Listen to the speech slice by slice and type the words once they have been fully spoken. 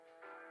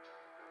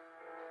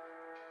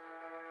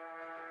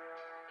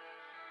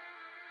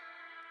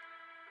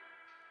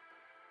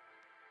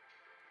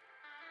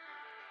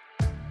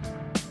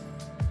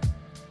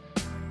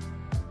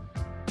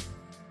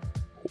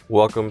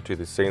Welcome to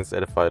the Saints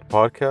Edified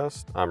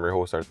podcast. I'm your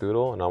host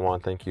Arturo, and I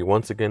want to thank you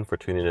once again for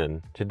tuning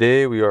in.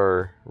 Today we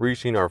are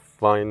reaching our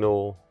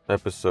final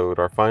episode,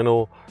 our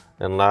final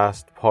and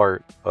last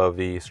part of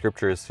the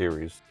Scriptures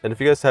series. And if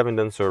you guys haven't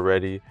done so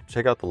already,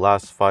 check out the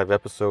last 5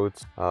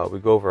 episodes. We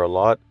go over a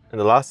lot. In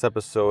the last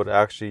episode,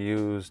 I actually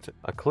used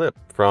a clip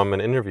from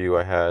an interview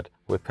I had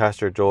with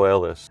Pastor Joel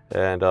Ellis,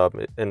 and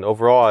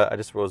overall,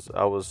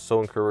 I was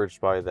so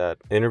encouraged by that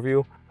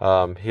interview.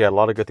 He had a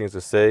lot of good things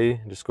to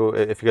say. Just go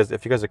if you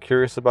guys are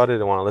curious about it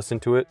and want to listen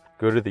to it,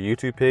 go to the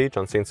YouTube page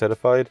on Saints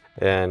Edified,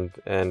 and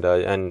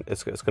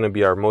it's going to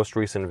be our most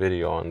recent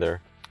video on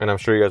there, and I'm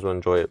sure you guys will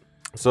enjoy it.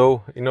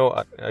 So,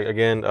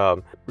 again,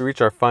 we reach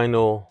our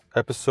final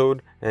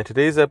episode, and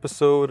today's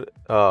episode,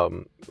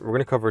 we're going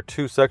to cover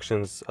 2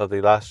 sections of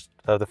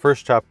the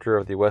first chapter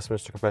of the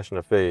Westminster Confession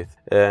of Faith,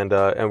 and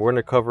we're going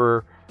to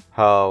cover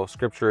how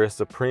Scripture is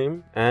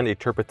supreme and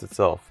interprets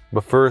itself.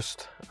 But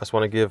first, I just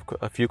want to give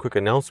a few quick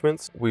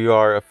announcements. We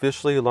are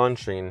officially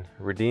launching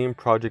Redeem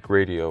Project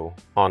Radio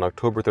on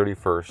October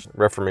 31st,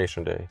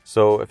 Reformation Day.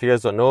 So if you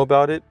guys don't know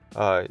about it,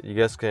 you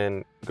guys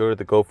can go to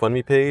the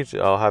GoFundMe page.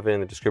 I'll have it in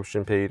the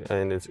description page,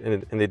 and it's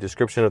in the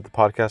description of the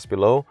podcast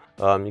below.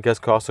 You guys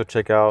can also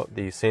check out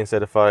the Saints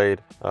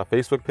Edified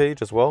Facebook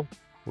page as well.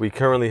 We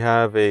currently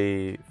have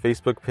a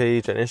Facebook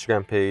page and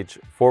Instagram page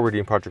for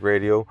Redeem Project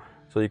Radio,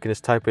 so you can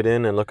just type it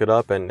in and look it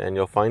up, and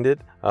you'll find it.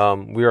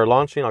 We are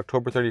launching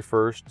October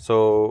 31st,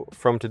 so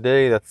from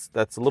today,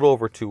 that's a little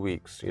over 2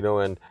 weeks,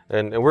 and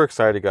we're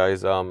excited,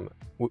 guys.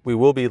 We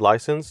will be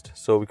licensed,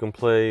 so we can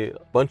play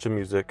a bunch of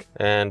music,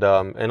 and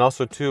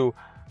also too,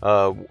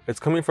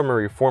 it's coming from a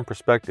Reformed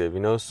perspective,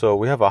 so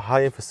we have a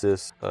high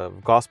emphasis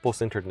of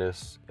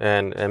gospel-centeredness,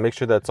 and make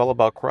sure that it's all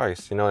about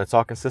Christ, it's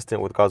all consistent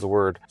with God's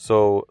word.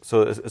 So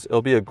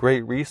it'll be a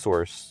great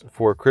resource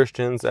for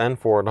Christians and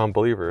for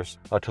non-believers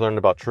to learn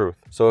about truth.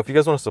 So if you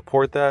guys want to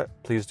support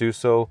that, please do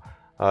so.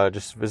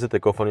 Just visit the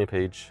GoFundMe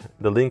page.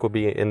 The link will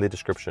be in the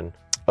description.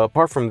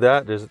 Apart from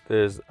that,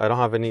 I don't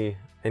have any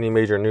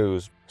major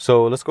news.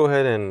 So let's go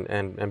ahead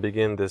and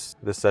begin this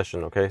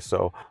session, okay?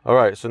 So, all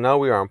right, so now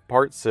we are on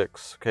part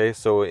 6, okay?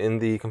 So in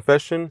the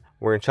confession,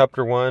 we're in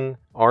chapter 1,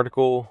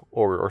 article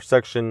or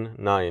section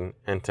 9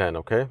 and 10,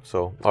 okay?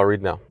 So I'll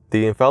read now.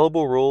 The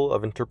infallible rule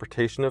of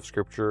interpretation of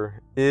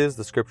Scripture is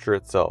the Scripture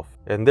itself.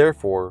 And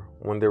therefore,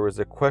 when there is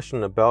a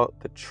question about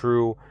the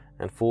true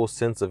and full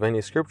sense of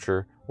any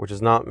Scripture, which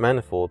is not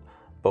manifold,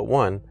 but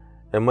one,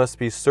 it must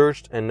be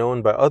searched and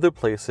known by other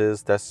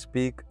places that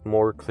speak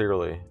more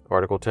clearly.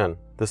 Article 10.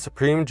 The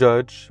supreme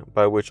judge,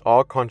 by which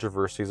all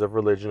controversies of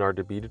religion are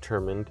to be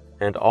determined,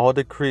 and all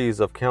decrees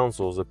of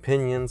councils,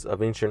 opinions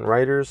of ancient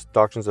writers,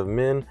 doctrines of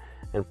men,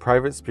 and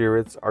private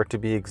spirits are to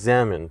be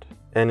examined,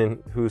 and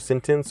in whose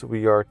sentence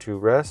we are to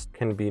rest,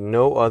 can be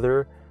no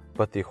other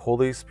but the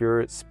Holy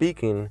Spirit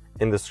speaking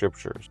in the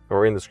Scriptures,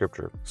 or in the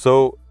Scripture.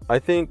 So I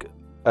think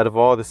out of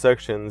all the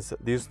sections,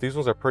 these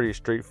ones are pretty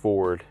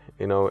straightforward.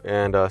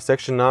 And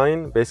section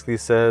 9 basically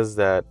says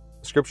that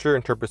Scripture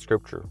interprets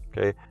Scripture,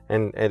 okay,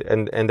 and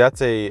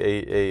that's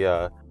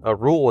a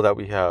rule that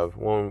we have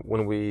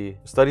when we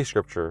study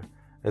Scripture,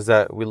 is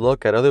that we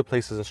look at other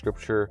places in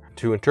Scripture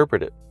to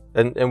interpret it,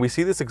 and we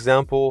see this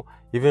example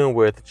even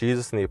with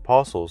Jesus and the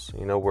apostles,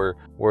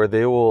 where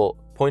they will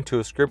point to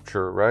a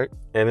Scripture, right,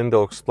 and then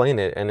they'll explain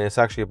it, and it's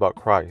actually about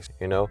Christ,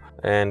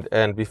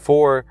 and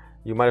before,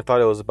 you might have thought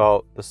it was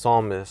about the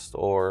psalmist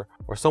or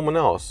someone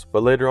else,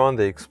 but later on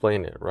they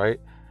explain it, right?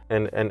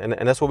 And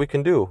that's what we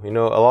can do. A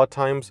lot of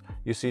times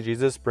you see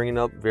Jesus bringing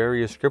up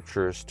various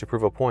scriptures to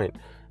prove a point,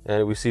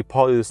 and we see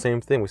Paul do the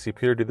same thing. We see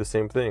Peter do the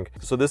same thing.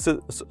 So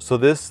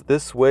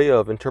this way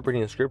of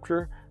interpreting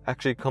Scripture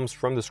actually comes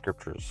from the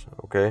Scriptures,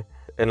 okay?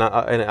 And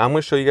I'm going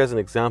to show you guys an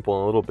example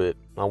in a little bit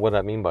on what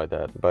I mean by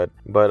that. But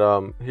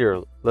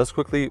here, let's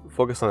quickly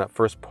focus on that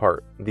first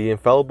part. The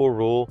infallible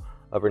rule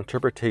of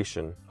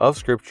interpretation of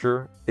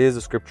Scripture is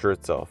the Scripture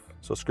itself.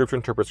 So Scripture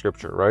interprets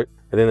Scripture, right?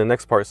 And then the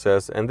next part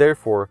says, and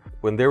therefore,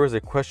 when there is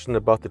a question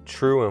about the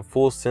true and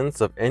full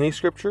sense of any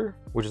Scripture,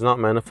 which is not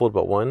manifold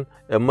but one,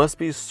 it must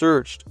be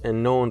searched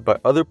and known by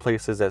other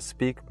places that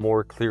speak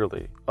more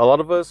clearly. A lot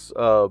of us,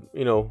 I've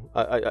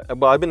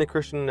been a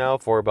Christian now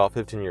for about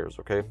 15 years,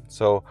 okay?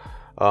 So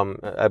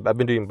I've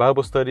been doing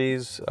Bible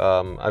studies.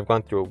 I've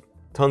gone through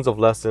tons of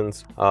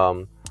lessons.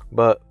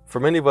 But for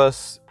many of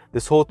us,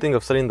 this whole thing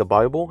of studying the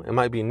Bible, it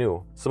might be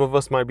new. Some of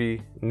us might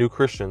be new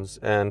Christians,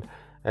 and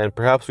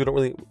perhaps we don't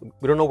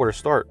know where to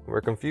start.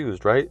 We're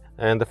confused, right?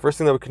 And the first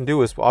thing that we can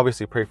do is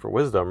obviously pray for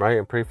wisdom, right?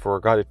 And pray for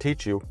God to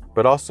teach you,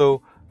 but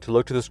also to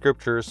look to the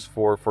Scriptures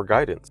for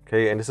guidance,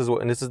 okay? And this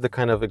is the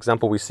kind of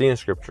example we see in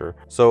Scripture.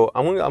 So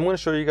I'm going to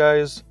show you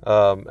guys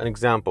an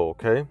example,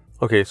 okay?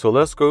 Okay, so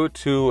let's go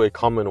to a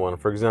common one.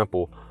 For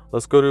example,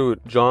 let's go to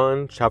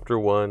John chapter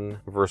 1,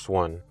 verse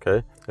 1,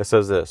 okay? It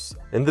says this,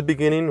 in the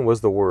beginning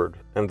was the Word,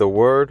 and the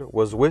Word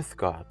was with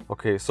God.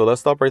 Okay, so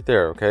let's stop right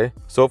there, okay?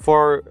 So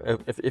far,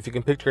 if you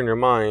can picture in your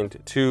mind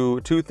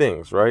two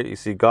things, right? You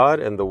see God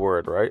and the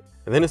Word, right?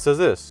 And then it says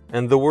this,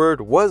 and the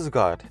Word was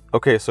God.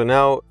 Okay, so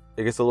now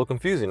it gets a little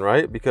confusing,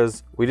 right?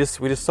 Because we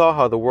just saw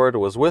how the Word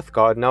was with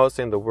God. Now it's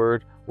saying the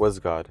Word was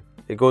God.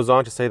 It goes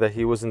on to say that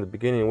He was in the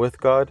beginning with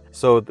God.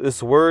 So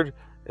this Word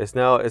is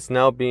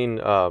now being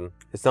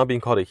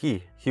called a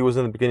He. He was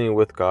in the beginning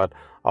with God.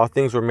 All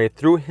things were made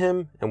through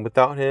Him, and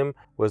without Him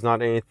was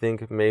not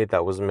anything made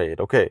that was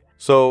made. Okay,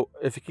 so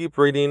if you keep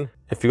reading,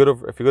 if you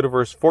go to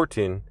verse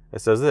 14,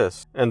 it says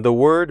this: "And the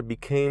Word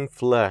became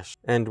flesh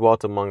and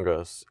dwelt among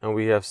us, and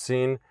we have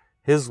seen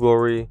His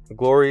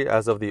glory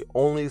as of the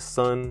only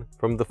Son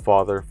from the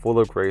Father, full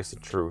of grace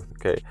and truth."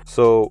 Okay,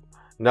 so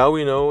now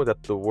we know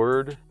that the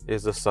Word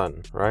is the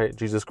Son, right?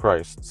 Jesus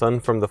Christ, Son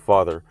from the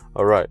Father.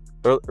 All right.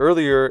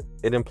 Earlier,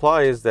 it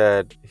implies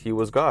that He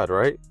was God,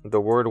 right?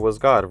 The Word was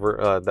God.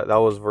 That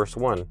was verse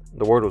 1.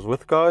 The Word was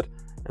with God,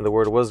 and the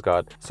Word was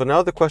God. So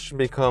now the question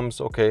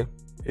becomes, okay,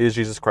 is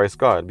Jesus Christ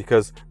God?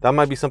 Because that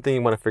might be something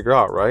you want to figure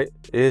out, right?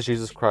 Is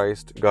Jesus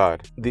Christ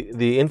God?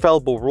 The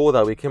infallible rule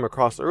that we came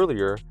across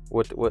earlier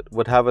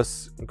would have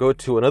us go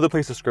to another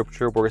place of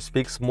Scripture where it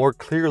speaks more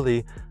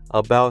clearly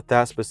about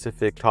that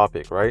specific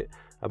topic, right?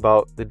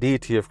 About the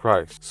deity of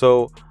Christ.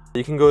 So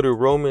you can go to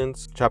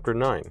Romans chapter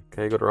 9.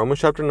 Okay, go to Romans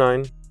chapter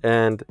 9,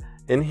 and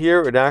in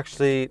here it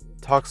actually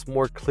talks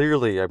more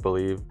clearly, I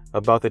believe,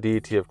 about the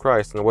deity of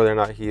Christ and whether or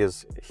not he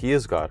is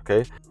God.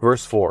 Okay,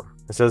 verse 4.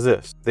 It says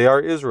this: "They are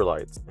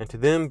Israelites, and to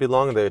them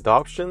belong the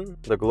adoption,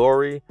 the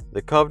glory,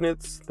 the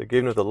covenants, the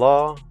giving of the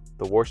law,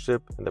 the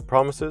worship, and the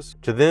promises.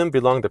 To them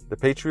belong the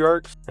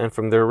patriarchs, and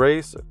from their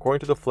race, according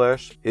to the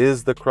flesh,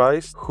 is the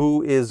Christ,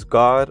 who is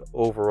God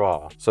over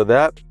all." So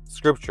that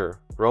scripture,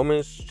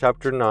 Romans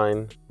chapter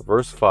 9,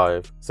 verse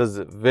 5, says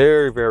it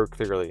very, very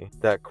clearly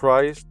that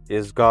Christ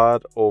is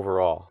God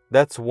over all.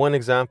 That's one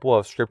example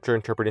of Scripture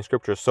interpreting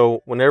Scripture.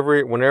 So whenever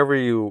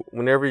you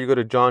go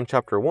to John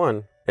chapter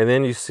 1, and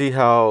then you see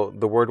how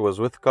the Word was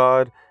with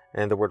God,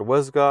 and the Word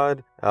was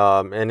God,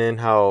 and then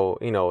how,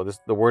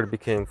 the Word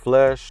became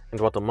flesh and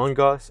dwelt among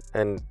us,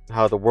 and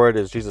how the Word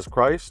is Jesus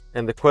Christ.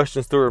 And the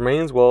question still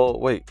remains, well,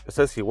 wait, it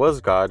says He was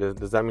God.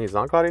 Does that mean He's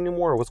not God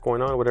anymore? Or what's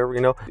going on? Whatever,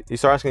 you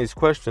start asking these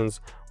questions.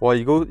 Well,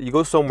 you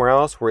go somewhere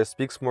else where it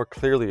speaks more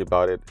clearly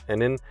about it,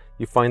 and then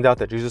you find out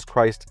that Jesus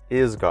Christ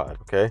is God.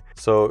 Okay,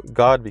 so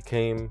God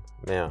became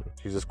man,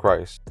 Jesus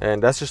Christ,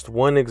 and that's just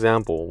one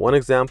example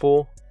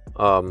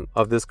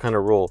of this kind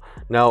of rule.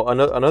 Now,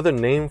 another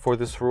name for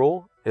this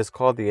rule is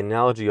called the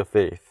analogy of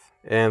faith.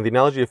 And the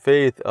analogy of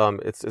faith,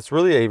 it's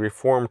really a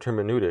Reformed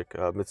hermeneutic.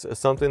 It's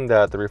something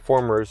that the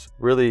Reformers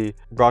really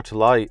brought to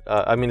light.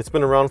 I mean, it's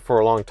been around for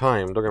a long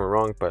time. Don't get me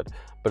wrong, but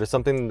it's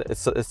something.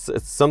 It's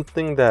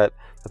something that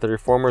the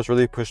Reformers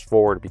really pushed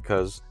forward,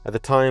 because at the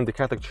time the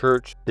Catholic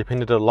Church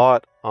depended a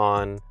lot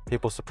on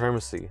papal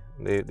supremacy.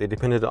 They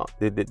depended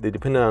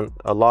on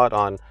a lot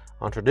on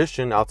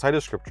tradition outside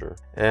of Scripture,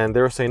 and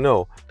they were saying,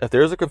 no, if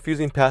there is a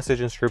confusing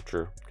passage in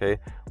Scripture, okay,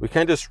 we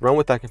can't just run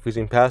with that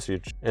confusing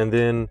passage and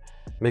then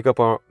make up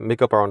our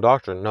own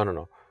doctrine.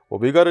 No. What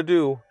we got to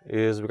do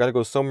is we got to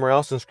go somewhere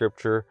else in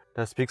Scripture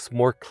that speaks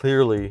more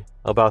clearly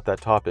about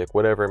that topic,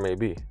 whatever it may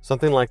be.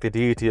 Something like the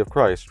deity of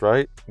Christ,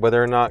 right?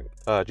 Whether or not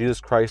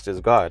Jesus Christ is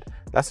God.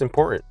 That's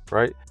important,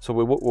 right? So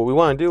what we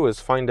want to do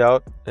is find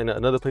out in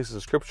another place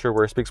of Scripture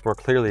where it speaks more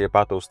clearly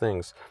about those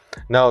things.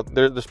 Now,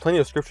 there's plenty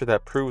of Scripture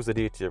that proves the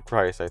deity of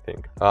Christ, I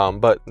think.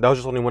 But that was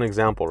just only one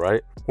example,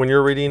 right? When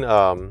you're reading,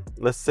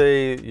 let's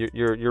say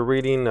you're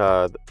reading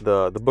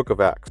the book of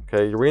Acts,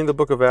 okay? You're reading the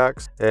book of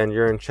Acts, and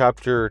you're in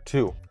chapter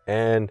 2,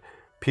 and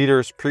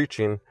Peter's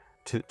preaching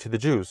to the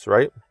Jews,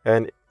 right?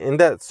 And in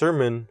that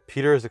sermon,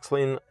 Peter is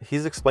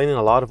explaining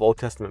a lot of Old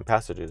Testament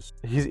passages.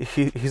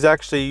 He's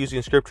actually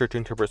using Scripture to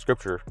interpret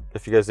Scripture.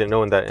 If you guys didn't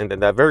know, in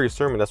that very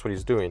sermon, that's what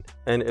he's doing.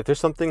 And if there's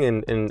something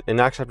in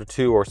Acts chapter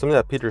 2 or something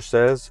that Peter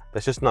says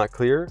that's just not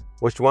clear,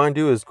 what you want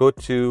to do is go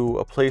to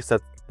a place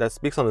that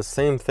speaks on the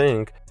same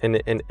thing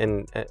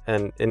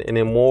in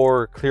a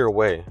more clear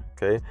way.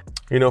 Okay,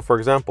 for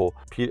example,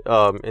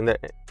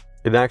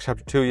 in Acts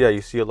chapter 2,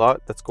 you see a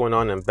lot that's going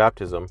on in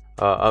baptism,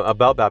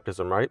 about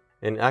baptism, right?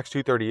 In Acts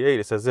 2:38,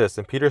 it says this: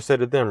 "And Peter said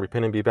to them,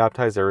 Repent and be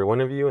baptized, every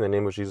one of you, in the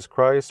name of Jesus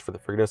Christ, for the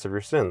forgiveness of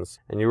your sins,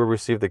 and you will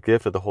receive the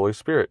gift of the Holy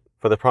Spirit.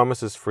 For the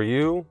promise is for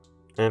you,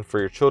 and for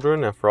your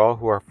children, and for all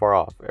who are far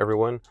off,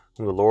 everyone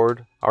whom the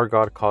Lord our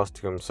God calls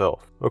to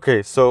Himself."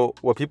 Okay, so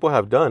what people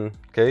have done,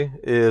 okay,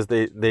 is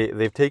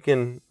they've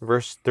taken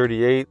verse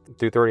 38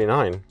 through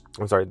 39.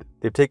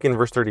 They've taken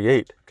verse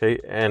 38, okay,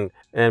 and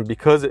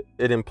because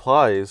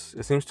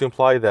it seems to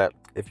imply that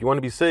if you want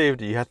to be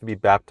saved, you have to be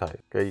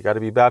baptized. Okay, you got to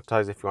be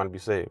baptized if you want to be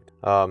saved.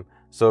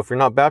 So if you're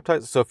not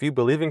baptized, so if you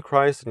believe in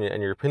Christ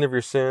and you repent of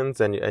your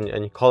sins and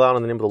you call out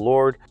on the name of the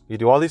Lord, you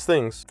do all these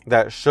things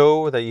that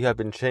show that you have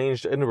been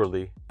changed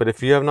inwardly. But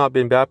if you have not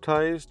been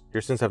baptized,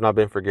 your sins have not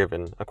been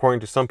forgiven, according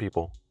to some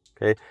people.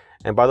 Okay,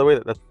 and by the way,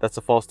 that's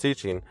a false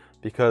teaching,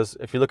 because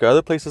if you look at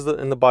other places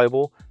in the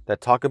Bible that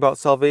talk about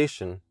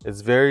salvation,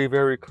 it's very,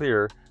 very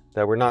clear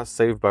that we're not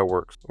saved by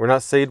works. We're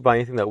not saved by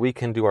anything that we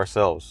can do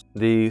ourselves.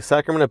 The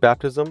sacrament of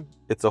baptism,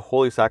 it's a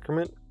holy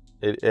sacrament.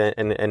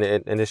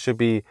 and it should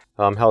be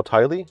held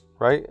highly,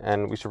 right?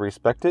 And we should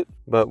respect it,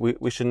 but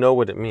we should know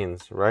what it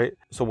means, right?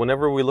 So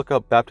whenever we look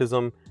up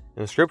baptism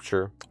in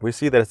scripture, we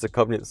see that it's a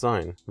covenant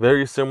sign,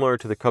 very similar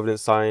to the covenant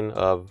sign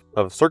of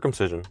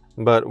circumcision.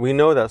 But we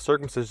know that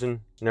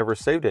circumcision never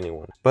saved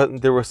anyone.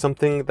 But there was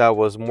something that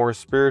was more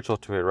spiritual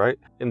to it, right?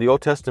 In the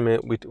Old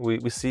Testament,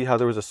 we see how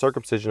there was a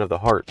circumcision of the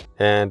heart.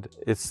 And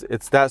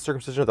it's that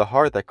circumcision of the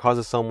heart that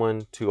causes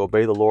someone to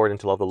obey the Lord and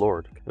to love the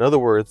Lord. In other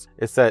words,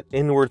 it's that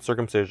inward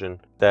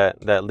circumcision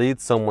that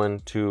leads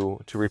someone to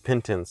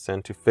repentance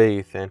and to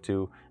faith and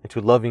to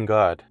loving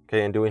God,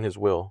 okay, and doing his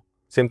will.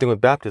 Same thing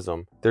with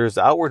baptism. There's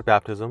outward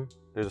baptism,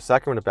 there's a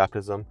sacrament of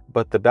baptism,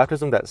 but the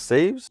baptism that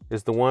saves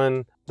is the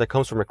one that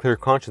comes from a clear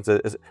conscience.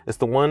 It's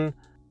the one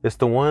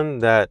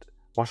that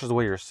washes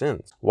away your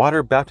sins.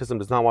 Water baptism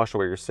does not wash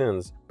away your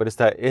sins, but it's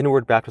that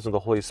inward baptism of the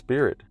Holy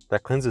Spirit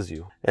that cleanses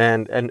you.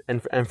 And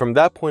from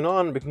that point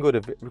on, we can go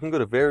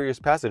to various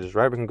passages,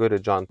 right? We can go to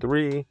John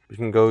 3, we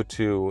can go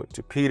to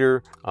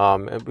Peter,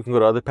 and we can go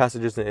to other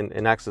passages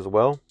in Acts as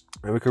well.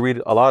 And we could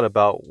read a lot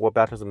about what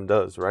baptism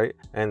does, right?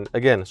 And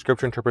again,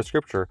 scripture interprets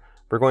scripture.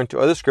 We're going to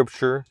other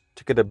scripture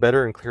to get a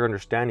better and clear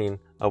understanding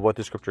of what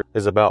the scripture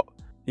is about.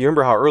 You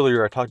remember how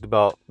earlier I talked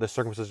about the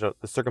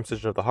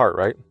circumcision of the heart,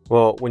 right?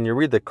 Well, when you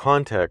read the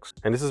context,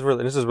 and this is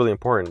really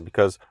important,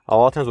 because a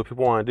lot of times what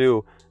people want to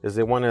do is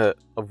they want to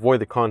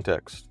avoid the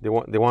context. They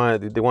want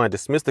to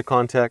dismiss the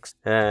context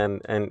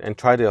and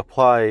try to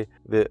apply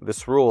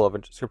this rule of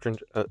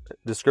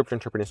the scripture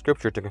interpreting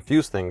scripture to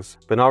confuse things.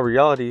 But in all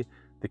reality,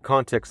 the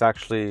context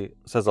actually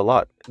says a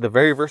lot. The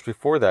very verse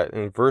before that,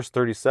 in verse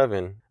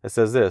 37, it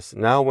says this: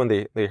 "Now when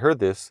they heard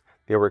this,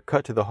 they were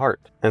cut to the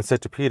heart, and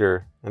said to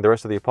Peter and the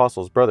rest of the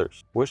apostles,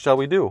 'Brothers, what shall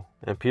we do?'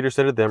 And Peter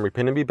said to them,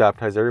 'Repent and be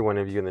baptized, every one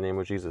of you, in the name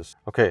of Jesus.'"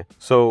 Okay,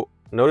 so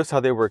notice how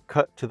they were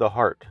cut to the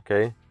heart,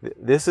 okay?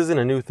 This isn't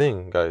a new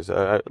thing, guys.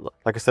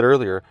 Like I said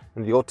earlier,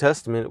 in the Old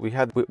Testament, we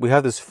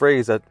have this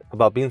phrase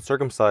about being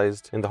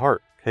circumcised in the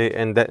heart. Okay,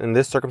 and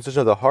this circumcision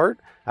of the heart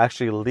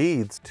actually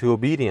leads to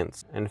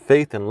obedience and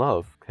faith and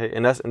love. Okay,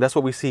 and that's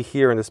what we see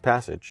here in this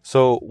passage.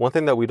 So one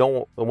thing that we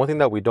don't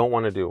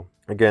want to do,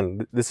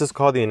 again, this is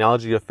called the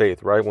analogy of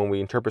faith, right? When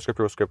we interpret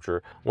scripture with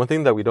scripture, one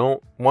thing that we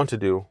don't want to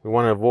do, we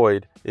want to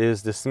avoid,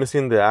 is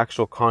dismissing the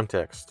actual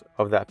context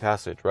of that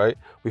passage, right?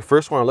 We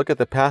first want to look at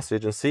the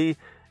passage and see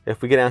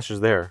if we get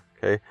answers there.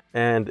 Okay,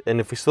 and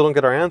if we still don't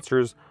get our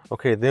answers,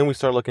 okay, then we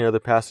start looking at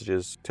other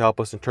passages to help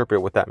us interpret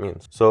what that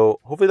means. So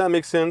hopefully that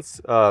makes sense.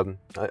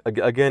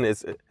 Again,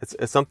 it's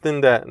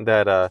something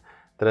that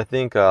I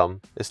think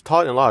is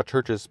taught in a lot of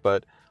churches,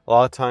 but a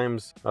lot of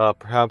times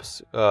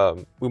perhaps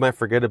we might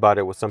forget about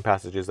it with some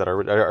passages that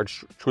are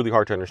truly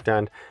hard to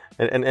understand.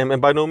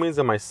 And by no means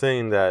am I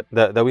saying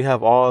that we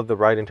have all the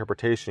right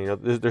interpretation. You know,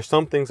 there's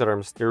some things that are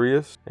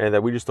mysterious and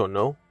that we just don't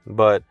know.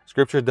 But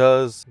Scripture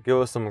does give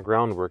us some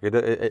groundwork.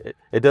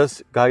 It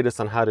does guide us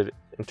on how to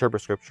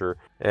interpret Scripture,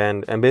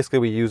 and basically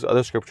we use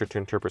other Scripture to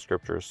interpret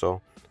Scripture.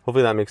 So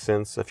hopefully that makes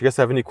sense. If you guys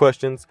have any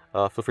questions,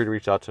 feel free to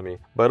reach out to me.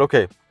 But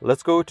okay,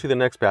 let's go to the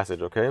next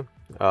passage, okay?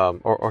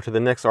 Or to the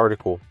next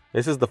article.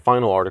 This is the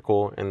final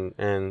article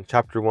in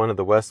chapter 1 of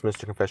the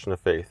Westminster Confession of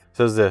Faith. It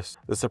says this: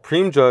 "The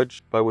supreme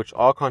judge by which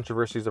all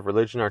controversies of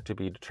religion are to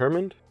be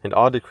determined, and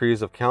all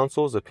decrees of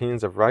councils,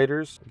 opinions of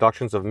writers,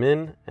 doctrines of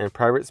men, and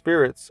private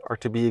spirits are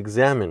to be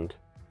examined."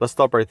 Let's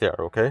stop right there,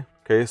 okay?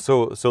 Okay,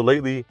 so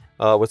lately,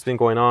 what's been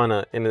going on,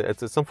 and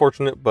it's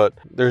unfortunate, but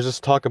there's this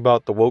talk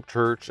about the woke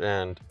church,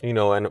 and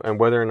and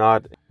whether or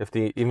not if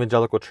the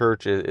evangelical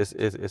church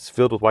is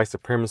filled with white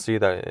supremacy,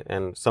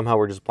 and somehow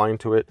we're just blind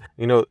to it.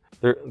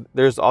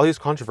 There's all these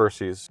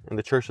controversies in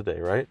the church today,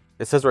 right?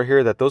 It says right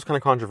here that those kind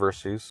of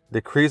controversies,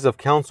 decrees of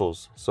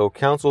councils. So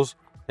councils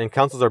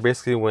are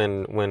basically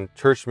when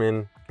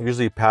churchmen,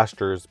 usually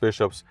pastors,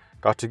 bishops,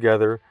 got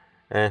together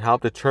and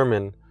helped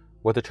determine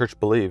what the church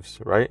believes,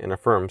 right, and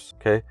affirms,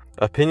 okay?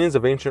 Opinions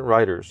of ancient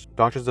writers,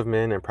 doctrines of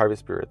men, and private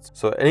spirits.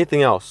 So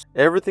everything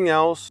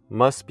else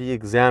must be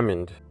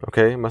examined,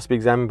 okay? Must be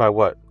examined by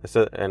what? It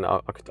said, and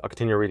I'll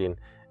continue reading.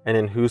 "And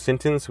in whose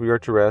sentence we are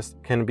to rest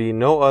can be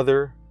no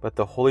other but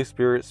the Holy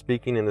Spirit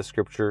speaking in the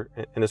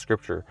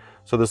Scripture."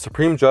 So the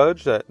supreme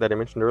judge that I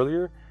mentioned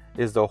earlier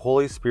is the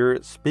Holy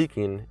Spirit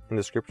speaking in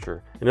the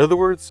Scripture. In other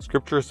words,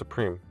 Scripture is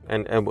supreme,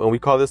 and we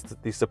call this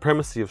the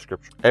supremacy of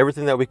Scripture.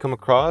 Everything that we come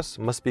across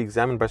must be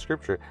examined by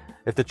Scripture.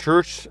 If the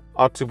church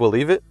ought to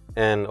believe it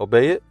and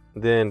obey it,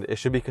 then it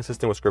should be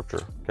consistent with Scripture.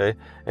 Okay,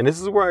 and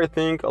this is where I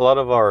think a lot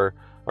of our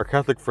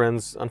Catholic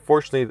friends,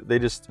 unfortunately, they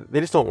just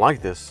don't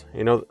like this.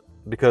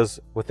 Because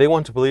what they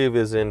want to believe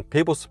is in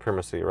papal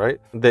supremacy, right?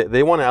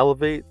 They want to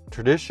elevate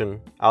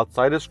tradition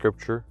outside of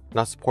Scripture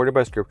not supported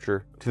by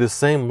Scripture, to the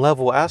same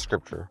level as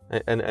Scripture,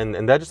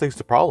 and that just leads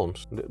to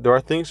problems. There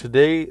are things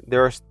today.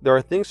 There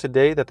are things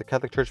today that the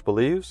Catholic Church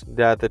believes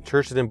that the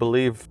Church didn't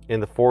believe in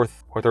the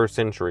 4th or 3rd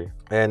century,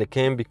 and it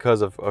came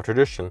because of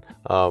tradition.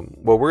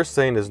 What we're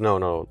saying is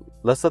no.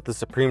 Let's let the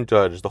Supreme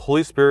Judge, the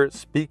Holy Spirit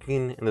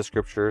speaking in the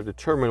Scripture,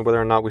 determine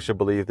whether or not we should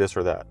believe this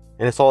or that.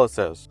 And it's all it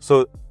says.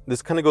 So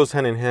this kind of goes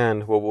hand in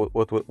hand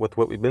with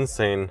what we've been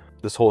saying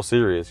this whole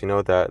series, you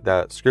know,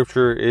 that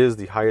Scripture is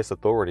the highest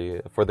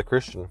authority for the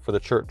Christian, for the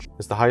Church.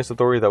 It's the highest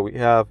authority that we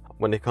have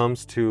when it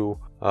comes to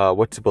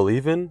what to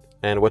believe in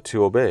and what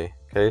to obey,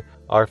 okay?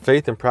 Our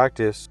faith and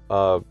practice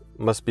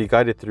must be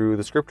guided through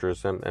the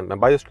Scriptures and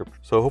by the Scriptures.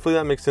 So hopefully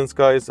that makes sense,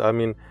 guys. I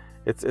mean,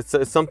 it's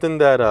something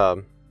that,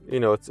 you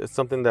know, it's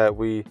something that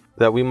we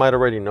might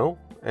already know,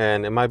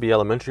 and it might be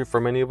elementary for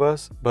many of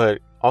us, but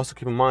also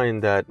keep in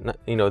mind that,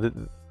 you know,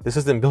 this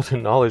isn't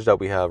built-in knowledge that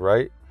we have,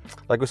 right?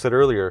 Like we said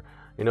earlier,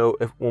 you know,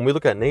 when we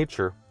look at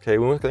nature, okay,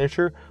 when we look at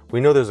nature, we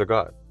know there's a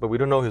God, but we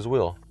don't know His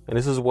will, and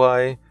this is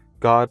why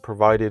God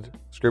provided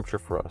Scripture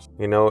for us,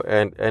 you know,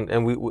 and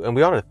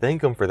we ought to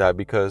thank Him for that,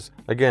 because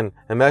again,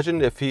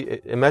 imagine if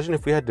we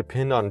had to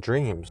depend on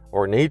dreams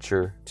or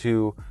nature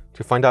to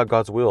find out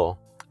God's will.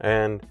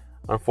 And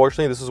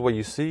unfortunately, this is what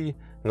you see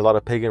in a lot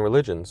of pagan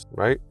religions,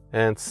 right?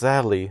 And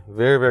sadly,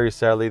 very, very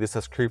sadly, this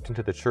has creeped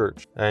into the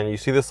church. And you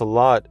see this a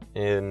lot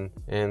in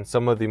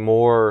some of the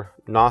more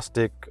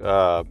Gnostic,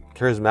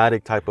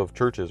 charismatic type of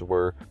churches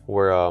where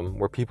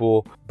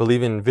people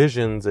believe in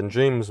visions and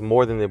dreams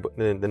more than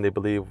they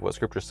believe what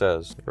Scripture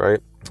says, right?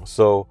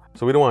 So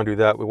we don't want to do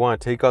that. We want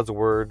to take God's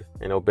word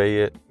and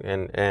obey it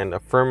and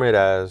affirm it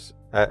as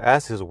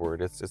His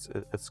word.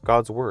 It's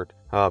God's word.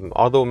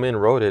 Although men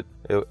wrote it,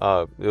 it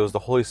was the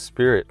Holy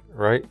Spirit,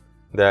 right,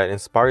 that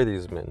inspired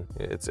these men.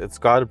 It's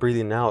God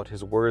breathing out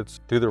His words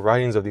through the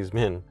writings of these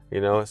men, you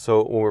know.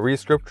 So when we read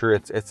Scripture,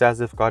 it's as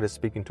if God is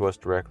speaking to us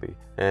directly,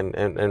 and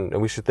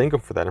we should thank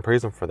Him for that and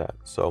praise Him for that.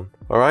 So,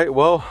 all right,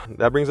 well,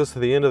 that brings us to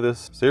the end of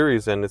this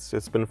series, and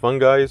it's been fun,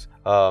 guys.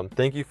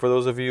 Thank you for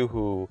those of you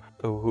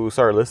who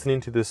started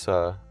listening to this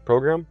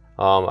program.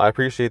 I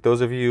appreciate those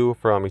of you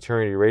from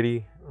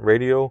Eternity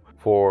Radio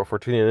for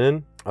tuning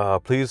in.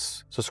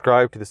 Please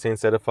subscribe to the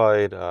Saints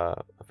Edified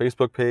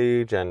Facebook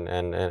page and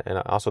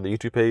also the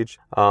YouTube page.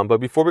 But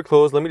before we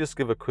close, let me just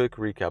give a quick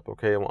recap,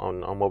 okay,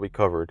 on what we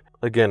covered.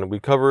 Again, we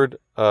covered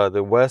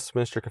the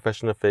Westminster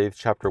Confession of Faith,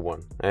 Chapter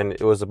 1, and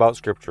it was about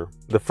Scripture.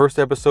 The first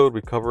episode,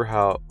 we covered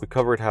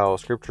how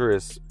Scripture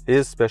is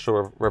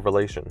special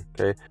revelation.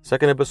 Okay.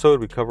 Second episode,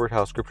 we covered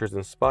how Scripture is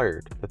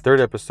inspired. The third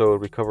episode,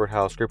 we covered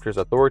how Scripture is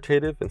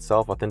authoritative and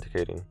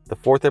self-authenticating. The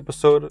fourth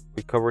episode,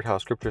 we covered how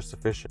Scripture is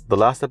sufficient. The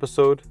last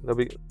episode that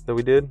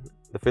we did,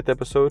 the fifth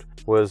episode,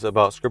 was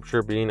about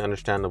Scripture being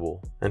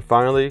understandable. And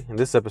finally, in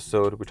this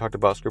episode, we talked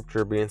about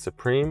Scripture being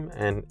supreme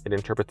and it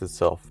interprets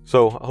itself.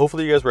 So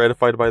hopefully you guys were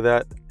edified by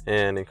that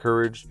and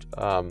encouraged.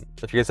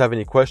 If you guys have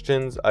any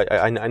questions,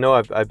 I know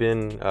I've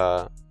been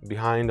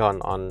behind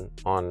on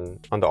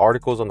the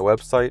articles on the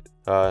website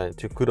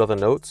to include all the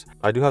notes.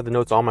 I do have the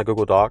notes on my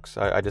Google Docs.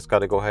 I just got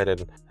to go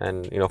ahead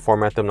and you know,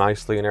 format them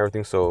nicely and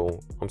everything,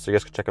 so you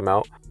guys can check them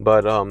out.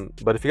 But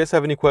if you guys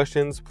have any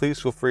questions, please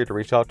feel free to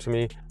reach out to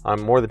me.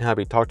 I'm more than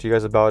happy to talk to you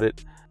guys about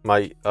it.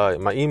 My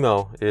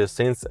email is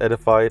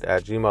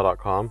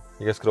saintsedified@gmail.com.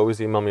 You guys could always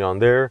email me on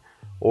there,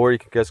 or you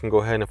guys can go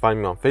ahead and find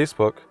me on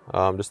Facebook.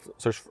 Just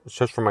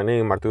search for my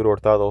name, Arturo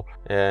Hurtado,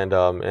 and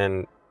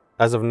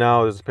as of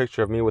now, there's a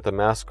picture of me with a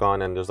mask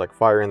on, and there's like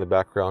fire in the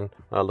background,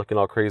 looking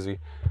all crazy.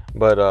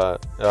 But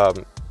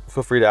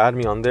feel free to add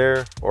me on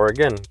there, or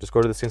again, just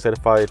go to the Saints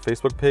Edified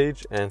Facebook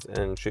page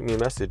and shoot me a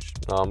message.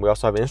 We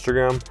also have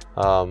Instagram.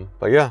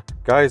 But yeah,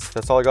 guys,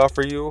 that's all I got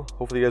for you.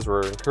 Hopefully you guys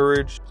were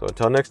encouraged. So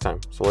until next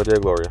time, Soli Deo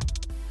Gloria.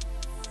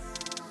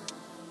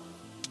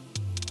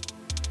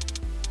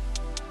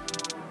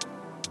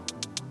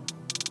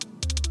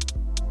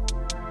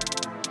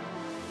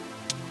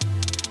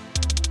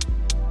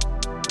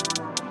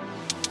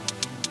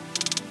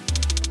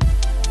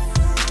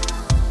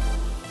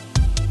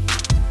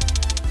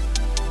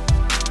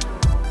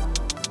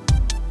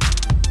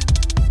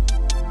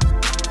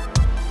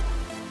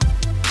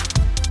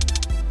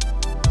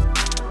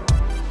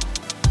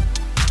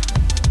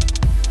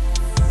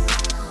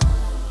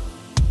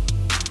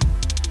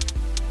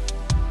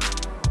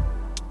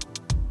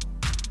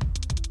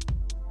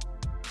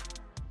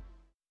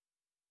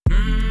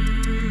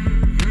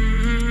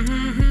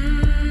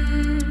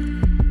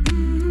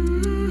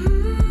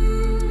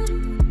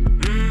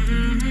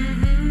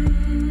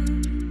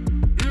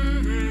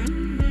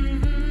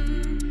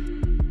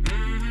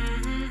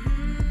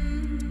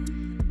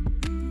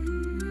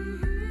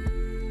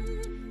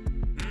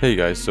 Hey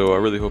guys, so I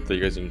really hope that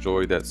you guys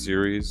enjoyed that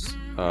series.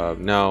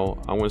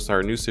 Now, I want to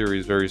start a new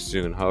series very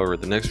soon. However,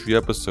 the next few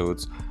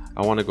episodes,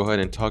 I want to go ahead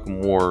and talk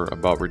more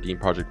about Redeem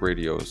Project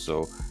Radio.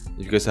 So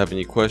if you guys have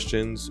any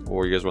questions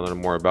or you guys want to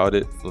learn more about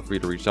it, feel free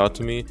to reach out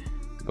to me.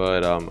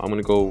 But I'm going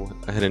to go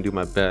ahead and do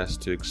my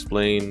best to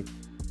explain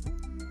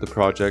the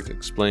project,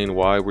 explain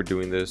why we're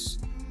doing this,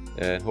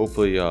 and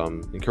hopefully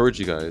encourage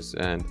you guys.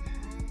 And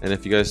And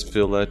if you guys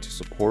feel led to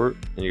support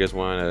and you guys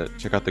want to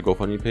check out the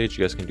GoFundMe page,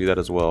 you guys can do that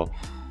as well.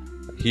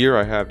 Here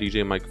I have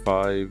DJ Mike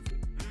 5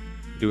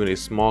 doing a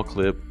small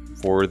clip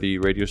for the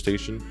radio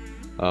station.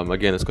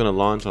 Again, it's going to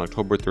launch on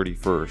October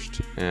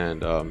 31st,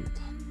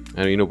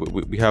 and you know,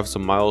 we have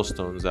some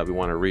milestones that we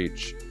want to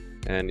reach,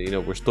 and you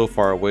know, we're still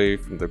far away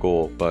from the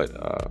goal, but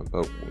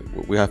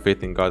we have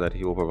faith in God that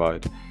He will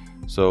provide.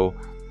 So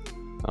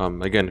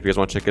again, if you guys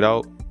want to check it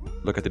out,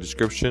 look at the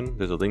description.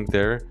 There's a link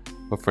there.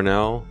 But for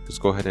now,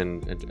 just go ahead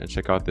and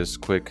check out this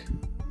quick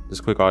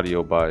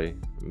audio by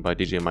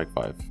DJ Mike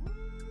 5.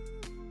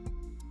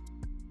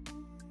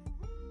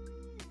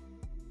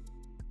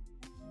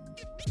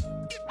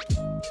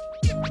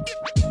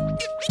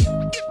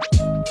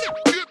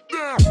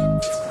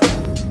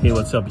 Hey,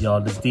 what's up, y'all?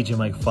 This is DJ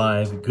Mike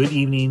 5. Good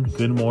evening,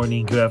 good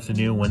morning, good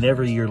afternoon,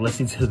 whenever you're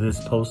listening to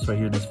this post right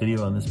here, this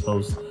video on this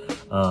post.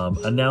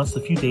 Announced a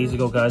few days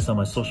ago, guys, on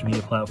my social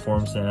media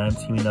platforms that I'm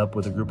teaming up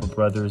with a group of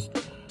brothers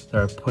that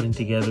are putting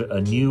together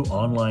a new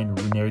online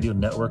radio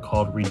network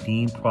called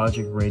Redeem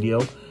Project Radio.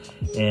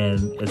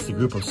 And it's a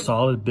group of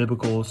solid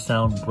biblical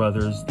sound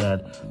brothers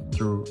that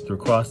through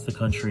across the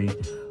country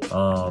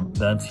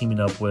that I'm teaming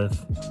up with,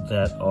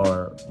 that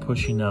are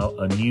pushing out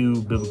a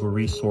new biblical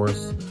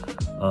resource.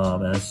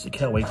 And I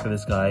can't wait for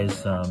this, guys.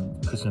 It's going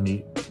to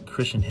be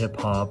Christian hip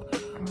hop,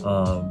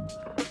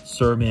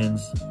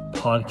 sermons,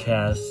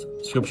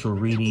 podcasts, scriptural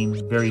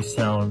reading, very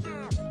sound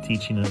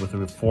teaching with a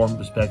Reformed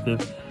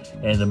perspective.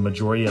 And the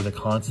majority of the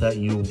content,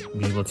 you'll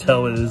be able to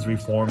tell it is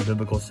Reformed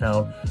biblical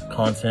sound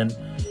content.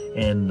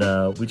 And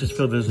we just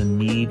feel there's a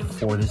need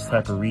for this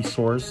type of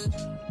resource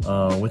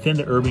within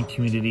the urban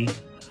community.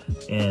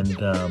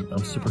 And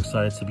I'm super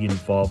excited to be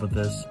involved with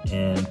this.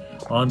 And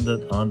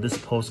on this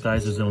post,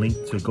 guys, there's a link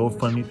to a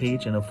GoFundMe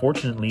page. And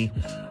unfortunately,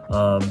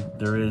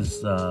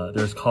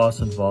 there's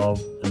costs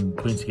involved in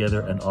putting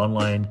together an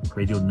online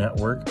radio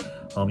network.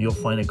 You'll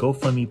find a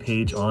GoFundMe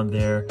page on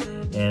there,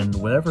 and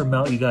whatever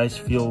amount you guys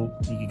feel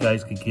you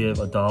guys could give,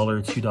 $1,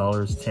 $2,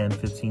 $10,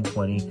 $15,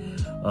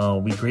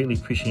 $20. We greatly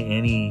appreciate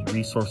any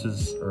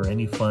resources or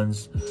any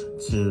funds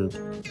to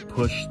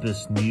push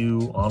this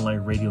new online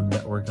radio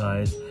network,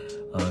 guys.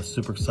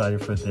 Super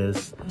excited for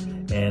this,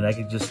 and I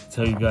could just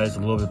tell you guys a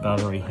little bit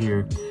about it right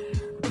here.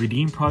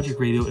 Redeem Project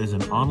Radio is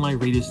an online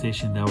radio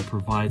station that will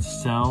provide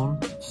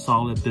sound,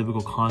 solid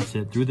biblical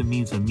content through the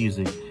means of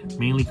music,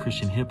 mainly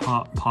Christian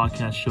hip-hop,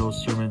 podcast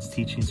shows, sermons,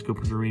 teachings,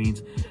 scripture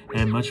readings,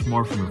 and much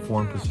more from a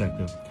Reformed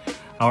perspective.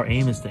 Our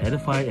aim is to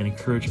edify and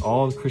encourage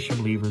all Christian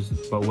believers,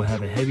 but we'll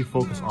have a heavy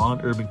focus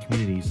on urban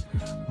communities,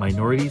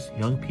 minorities,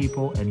 young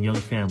people, and young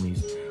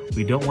families.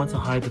 We don't want to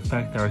hide the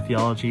fact that our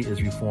theology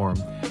is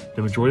Reformed.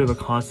 The majority of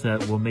the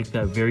content will make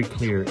that very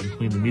clear,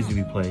 including the music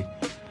we play.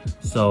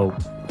 So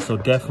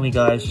definitely,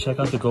 guys, check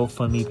out the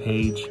GoFundMe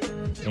page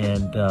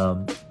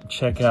and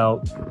check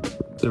out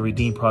the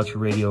Redeem Project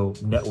Radio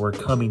Network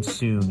coming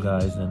soon,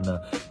 guys. And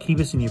keep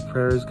us in your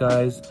prayers,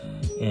 guys.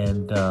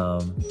 And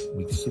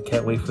we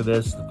can't wait for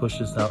this, to push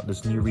this out,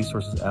 this new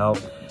resources out.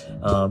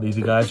 If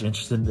you guys are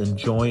interested in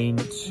joining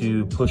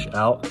to push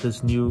out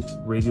this new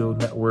radio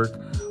network,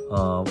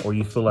 or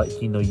you feel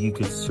like, you know, you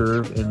could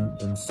serve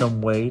in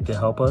some way to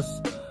help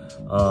us,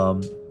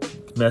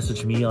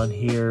 message me on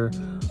here.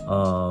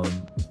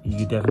 You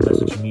can definitely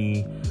message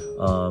me.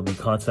 You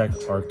contact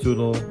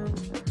Arturo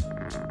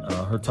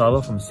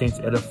Hurtado from Saints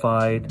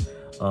Edified,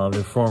 the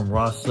Reformed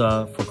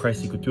Rasa for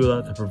Christ y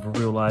Cultura, the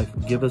Proverbial Life.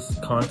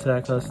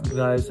 Contact us,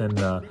 guys, and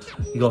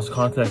you can also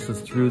contact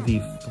us through the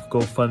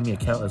GoFundMe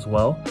account as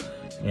well.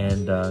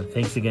 And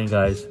thanks again,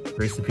 guys.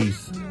 Grace and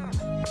peace.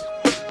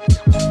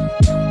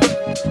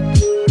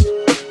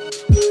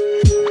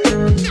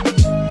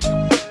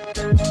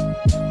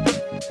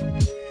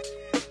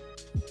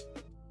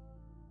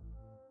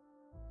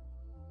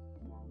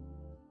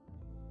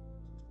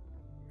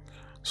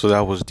 So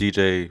that was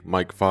DJ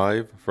Mike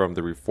 5 from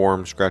the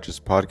Reformed Scratches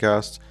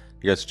podcast.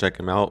 You guys check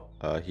him out.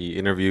 He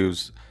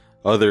interviews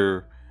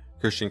other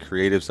Christian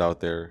creatives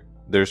out there.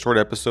 They're short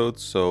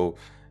episodes, so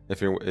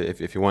if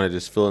you want to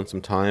just fill in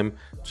some time,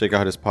 check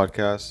out his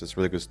podcast. It's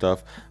really good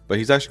stuff. But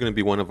he's actually going to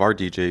be one of our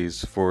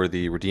DJs for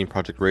the Redeem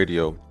Project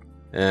Radio.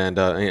 And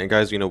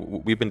guys, you know,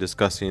 we've been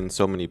discussing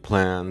so many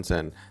plans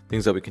and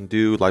things that we can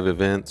do, live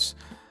events,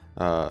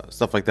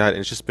 stuff like that.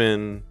 And it's just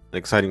been an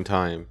exciting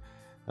time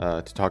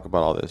to talk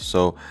about all this.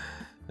 So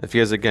if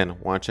you guys, again,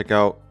 want to check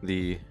out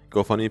the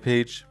GoFundMe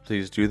page,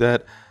 please do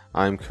that.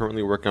 I'm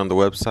currently working on the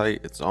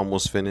website. It's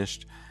almost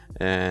finished,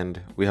 and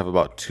we have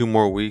about 2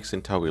 more weeks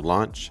until we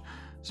launch.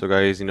 So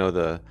guys, you know,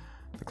 the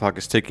clock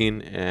is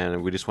ticking,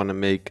 and we just want to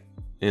make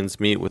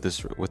ends meet with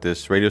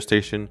this radio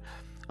station.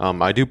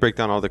 I do break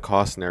down all the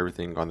costs and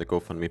everything on the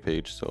GoFundMe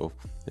page. So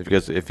if you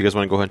guys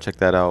want to go ahead and check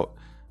that out,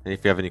 and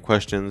if you have any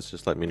questions,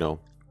 just let me know.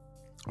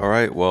 All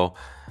right, well,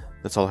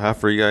 that's all I have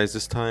for you guys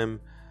this time.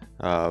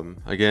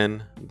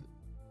 Again,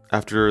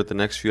 after the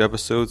next few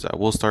episodes, I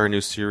will start a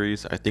new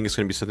series. I think it's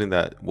going to be something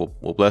that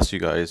will bless you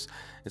guys.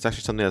 It's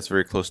actually something that's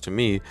very close to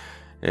me,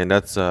 and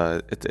that's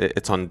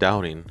it's on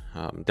doubting.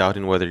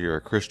 Doubting whether you're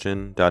a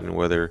Christian, doubting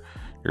whether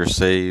you're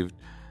saved,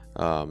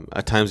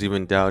 at times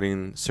even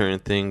doubting certain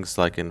things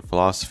like in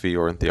philosophy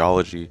or in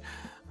theology,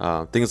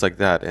 things like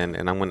that.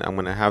 And I'm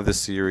gonna have this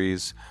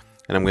series,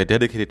 and I'm gonna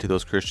dedicate it to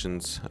those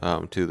Christians,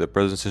 to the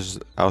brothers and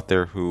sisters out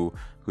there who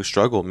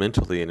struggle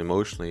mentally and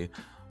emotionally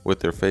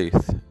with their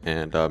faith.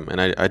 And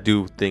I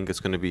do think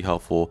it's going to be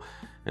helpful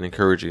and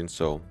encouraging.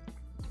 So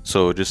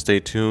just stay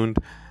tuned.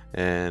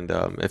 And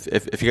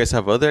if you guys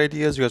have other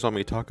ideas you guys want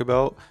me to talk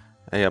about,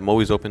 hey, I'm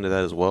always open to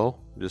that as well.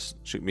 Just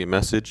shoot me a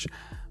message.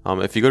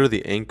 If you go to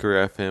the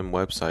Anchor FM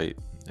website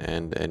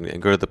and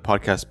go to the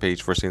podcast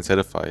page for Saints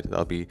Edified,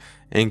 that'll be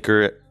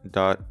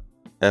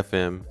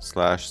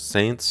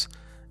anchor.fm/saints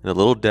and a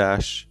little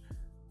dash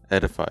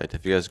edified.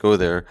 If you guys go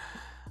there,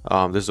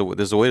 there's a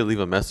way to leave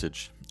a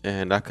message,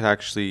 and I could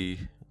actually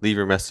leave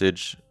your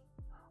message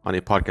on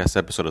a podcast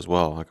episode as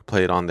well. I could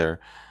play it on there.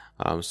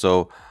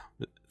 So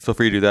feel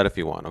free to do that if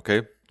you want.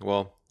 Okay.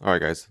 Well, all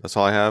right, guys. That's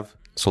all I have.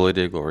 Soli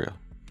Deo Gloria.